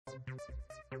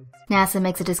NASA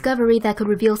makes a discovery that could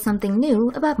reveal something new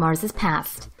about Mars's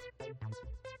past.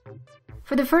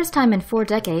 For the first time in 4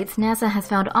 decades, NASA has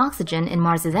found oxygen in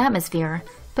Mars's atmosphere.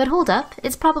 But hold up,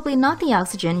 it's probably not the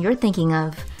oxygen you're thinking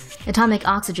of. Atomic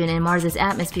oxygen in Mars's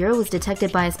atmosphere was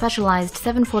detected by a specialized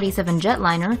 747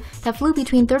 jetliner that flew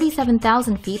between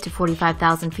 37,000 feet to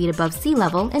 45,000 feet above sea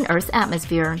level in Earth's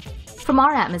atmosphere. From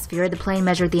our atmosphere, the plane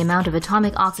measured the amount of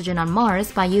atomic oxygen on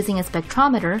Mars by using a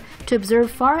spectrometer to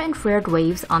observe far-infrared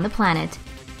waves on the planet.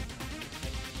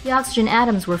 The oxygen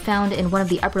atoms were found in one of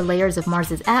the upper layers of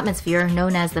Mars's atmosphere,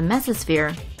 known as the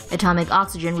mesosphere. Atomic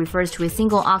oxygen refers to a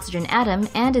single oxygen atom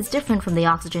and is different from the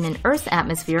oxygen in Earth's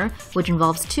atmosphere, which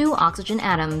involves 2 oxygen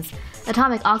atoms.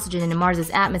 Atomic oxygen in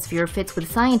Mars's atmosphere fits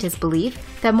with scientists'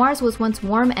 belief that Mars was once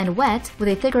warm and wet, with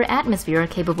a thicker atmosphere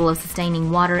capable of sustaining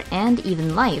water and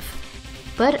even life.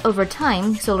 But over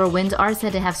time, solar winds are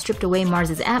said to have stripped away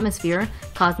Mars's atmosphere,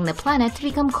 causing the planet to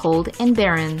become cold and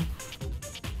barren.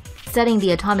 Studying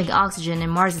the atomic oxygen in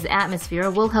Mars's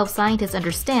atmosphere will help scientists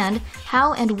understand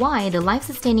how and why the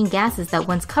life-sustaining gases that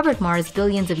once covered Mars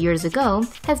billions of years ago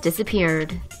has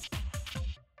disappeared.